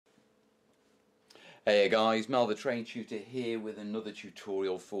Hey guys, Mel the Train Tutor here with another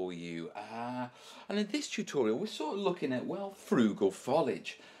tutorial for you. And in this tutorial we're sort of looking at, well, frugal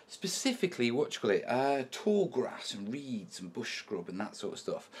foliage. Specifically, tall grass and reeds and bush scrub and that sort of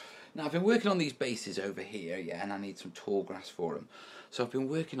stuff. Now I've been working on these bases over here, yeah, and I need some tall grass for them. So I've been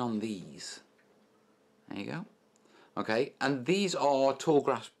working on these. There you go. Okay, and these are tall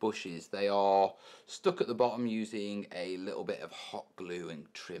grass bushes. They are stuck at the bottom using a little bit of hot glue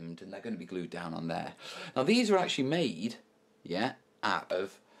and trimmed, and they're going to be glued down on there. Now these are actually made, yeah, out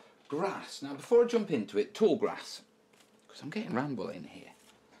of grass. Now before I jump into it, tall grass, because I'm getting rambling here,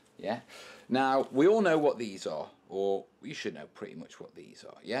 yeah. Now we all know what these are, or you should know pretty much what these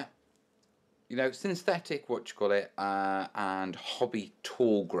are, yeah. You know, synthetic, and hobby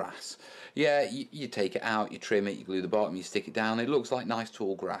tall grass. Yeah, you take it out, you trim it, you glue the bottom, you stick it down. It looks like nice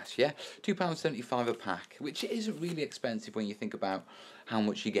tall grass, yeah? £2.75 a pack, which isn't really expensive when you think about how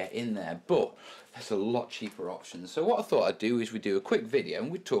much you get in there, but there's a lot cheaper options. So what I thought I'd do is we'd do a quick video and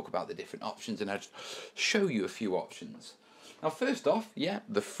we'd talk about the different options, and I'd show you a few options. Now first off, yeah,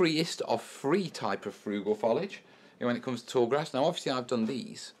 the freest of free type of frugal foliage, you know, when it comes to tall grass. Now obviously I've done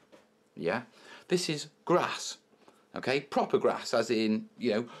these. Yeah, this is grass, okay, proper grass, as in,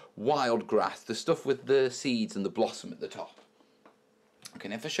 you know, wild grass, the stuff with the seeds and the blossom at the top. Okay,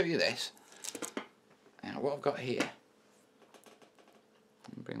 now if I show you this, now what I've got here,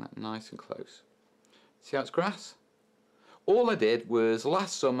 let me bring that nice and close. See how it's grass? All I did was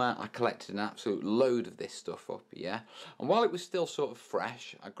last summer I collected an absolute load of this stuff up, yeah, and while it was still sort of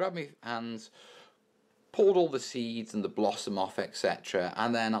fresh, I grabbed my hands, pulled all the seeds and the blossom off, etc.,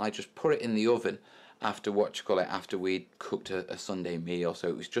 and then I just put it in the oven after after we'd cooked a Sunday meal. So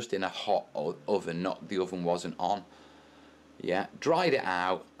it was just in a hot oven, not the oven wasn't on. Yeah, dried it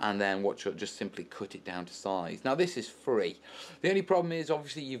out, and then just simply cut it down to size. Now this is free. The only problem is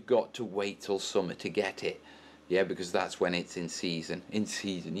obviously you've got to wait till summer to get it. Yeah, because that's when it's in season. In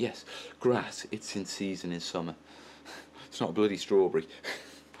season, yes, grass, it's in season in summer. It's not a bloody strawberry.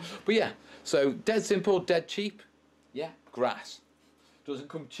 But yeah, so dead simple, dead cheap, yeah, grass. Doesn't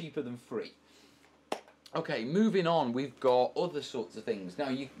come cheaper than free. Okay, moving on, we've got other sorts of things. Now,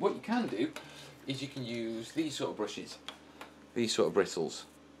 what you can do is you can use these sort of brushes, these sort of bristles.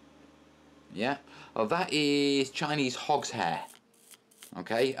 Yeah, well, that is Chinese hog's hair.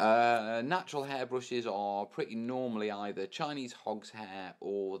 Okay, natural hair brushes are pretty normally either Chinese hog's hair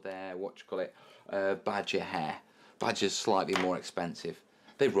or they're, badger hair. Badger's slightly more expensive.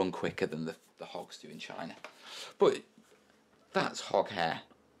 They run quicker than the hogs do in China. But that's hog hair.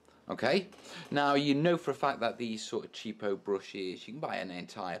 Okay? Now you know for a fact that these sort of cheapo brushes, you can buy an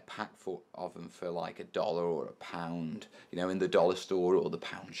entire pack of them for like $1 or £1, you know, in the dollar store or the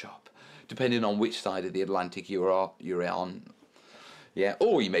pound shop, depending on which side of the Atlantic you're on. Yeah,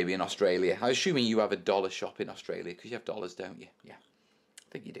 or you may be in Australia. I'm assuming you have a dollar shop in Australia because you have dollars, don't you? Yeah, I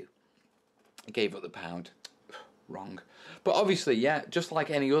think you do. I gave up the pound. Wrong. But obviously, yeah, just like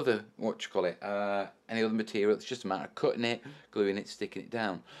any other, any other material, it's just a matter of cutting it, gluing it, sticking it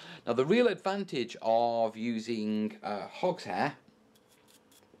down. Now the real advantage of using hog's hair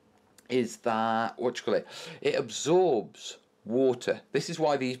is that, it absorbs water. This is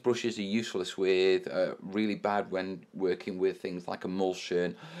why these brushes are useless with, really bad when working with things like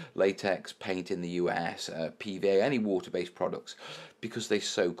emulsion, latex, paint in the US, PVA, any water-based products, because they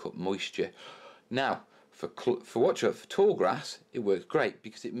soak up moisture. Now, for tall grass, it works great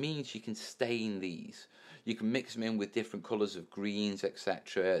because it means you can stain these. You can mix them in with different colours of greens,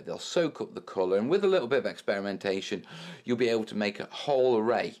 etc. They'll soak up the colour, and with a little bit of experimentation, you'll be able to make a whole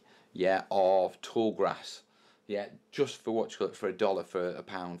array, yeah, of tall grass. Yeah, just for for $1, for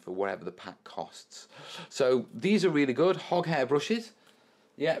 £1, for whatever the pack costs. So these are really good hog hair brushes.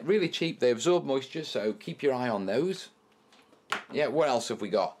 Yeah, really cheap. They absorb moisture, so keep your eye on those. Yeah, what else have we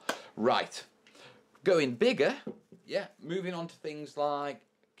got? Right. Going bigger, yeah, moving on to things like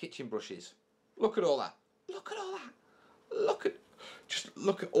kitchen brushes. Look at all that. Look at all that. Just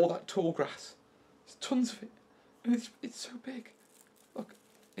look at all that tall grass. There's tons of it. And it's so big. Look,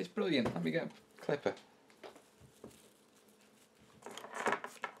 it's brilliant. Let me get a clipper.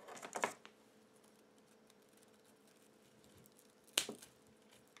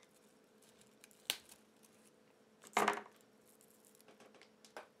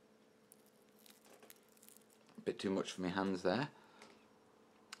 Bit too much for my hands there.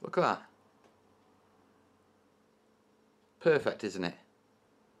 Look at that. Perfect, isn't it?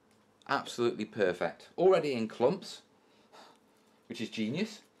 Absolutely perfect. Already in clumps, which is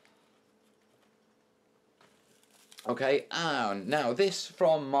genius. Okay, and now this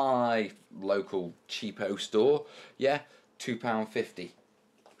from my local cheapo store, yeah, £2.50.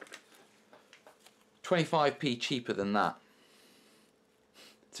 25p cheaper than that.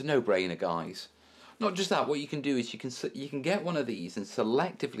 It's a no-brainer, guys. Not just that, what you can do is you can get one of these and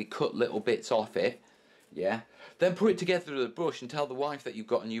selectively cut little bits off it, yeah? Then put it together with a brush and tell the wife that you've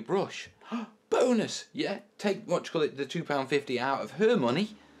got a new brush. Bonus, yeah? Take, what you call it, the £2.50 out of her money,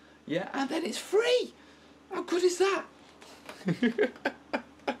 yeah? And then it's free! How good is that?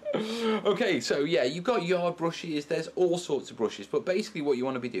 Okay, so yeah, you've got yard brushes, there's all sorts of brushes, but basically what you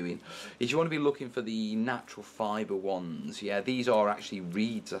want to be doing is you want to be looking for the natural fibre ones. Yeah, these are actually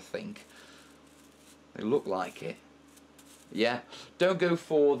reeds, I think. They look like it. Yeah, don't go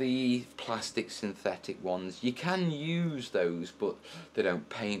for the plastic synthetic ones. You can use those, but they don't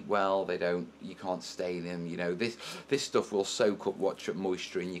paint well, you can't stain them, you know. This stuff will soak up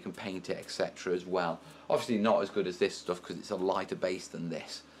moisture and you can paint it, etc. as well. Obviously not as good as this stuff because it's a lighter base than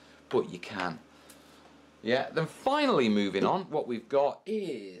this, but you can. Yeah, then finally moving on, what we've got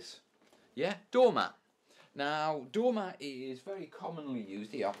is, yeah, doormat. Now, doormat is very commonly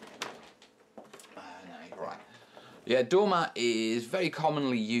used here. Right. Yeah, doormat is very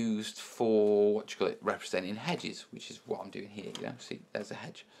commonly used for, what you call it, representing hedges, which is what I'm doing here, you know. See, there's a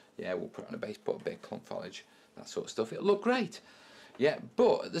hedge. Yeah, we'll put it on a base, put a bit of clump foliage, that sort of stuff. It'll look great. Yeah,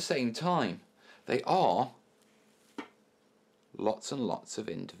 but at the same time, they are lots and lots of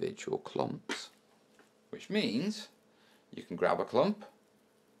individual clumps, which means you can grab a clump.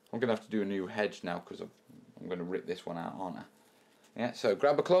 I'm going to have to do a new hedge now because I'm going to rip this one out, aren't I? Yeah, so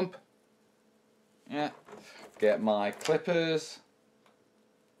grab a clump. Yeah, get my clippers.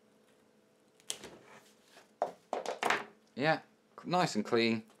 Yeah, nice and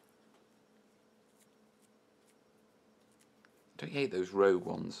clean. Don't you hate those rogue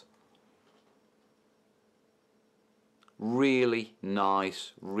ones? Really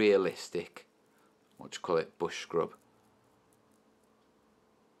nice, realistic, what do you call it, bush scrub.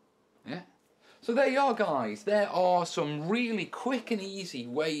 Yeah. So there you are, guys. There are some really quick and easy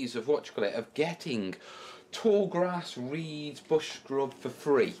ways of, what you call it, of getting tall grass, reeds, bush scrub for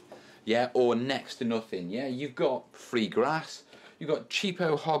free. Yeah, or next to nothing. Yeah, you've got free grass, you've got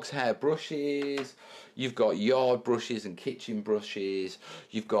cheapo hog's hair brushes, you've got yard brushes and kitchen brushes,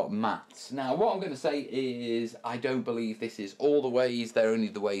 you've got mats. Now, what I'm going to say is I don't believe this is all the ways, they're only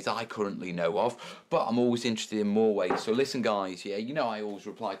the ways I currently know of, but I'm always interested in more ways. So listen, guys, yeah, you know I always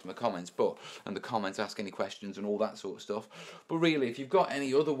reply to my comments, and the comments ask any questions and all that sort of stuff. But really, if you've got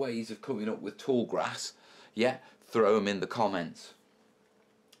any other ways of coming up with tall grass, yeah, throw them in the comments.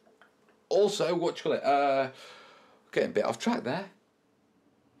 Also, what you call it, getting a bit off track there.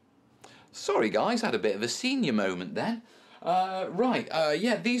 Sorry guys, had a bit of a senior moment then.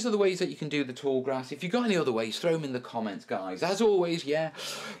 Yeah, these are the ways that you can do the tall grass. If you've got any other ways, throw them in the comments, guys. As always, yeah,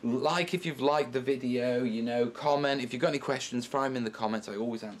 like if you've liked the video, you know, comment. If you've got any questions, throw them in the comments. I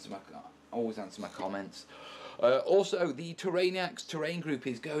always answer my comments. Also, the Terrainiacs terrain group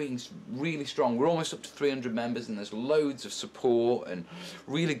is going really strong. We're almost up to 300 members and there's loads of support and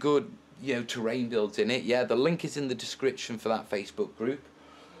really good, you know, terrain builds in it. Yeah, the link is in the description for that Facebook group.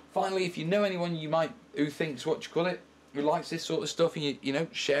 Finally, if you know anyone who thinks, what you call it, who likes this sort of stuff, and you know,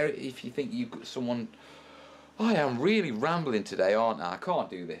 share it if you think you've got someone. I am really rambling today, aren't I? I can't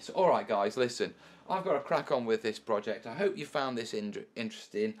do this. Alright guys, listen, I've got to crack on with this project. I hope you found this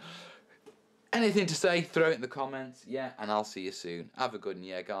interesting. Anything to say, throw it in the comments, yeah, and I'll see you soon. Have a good one,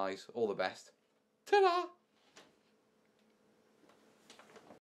 yeah guys, all the best. Ta-da!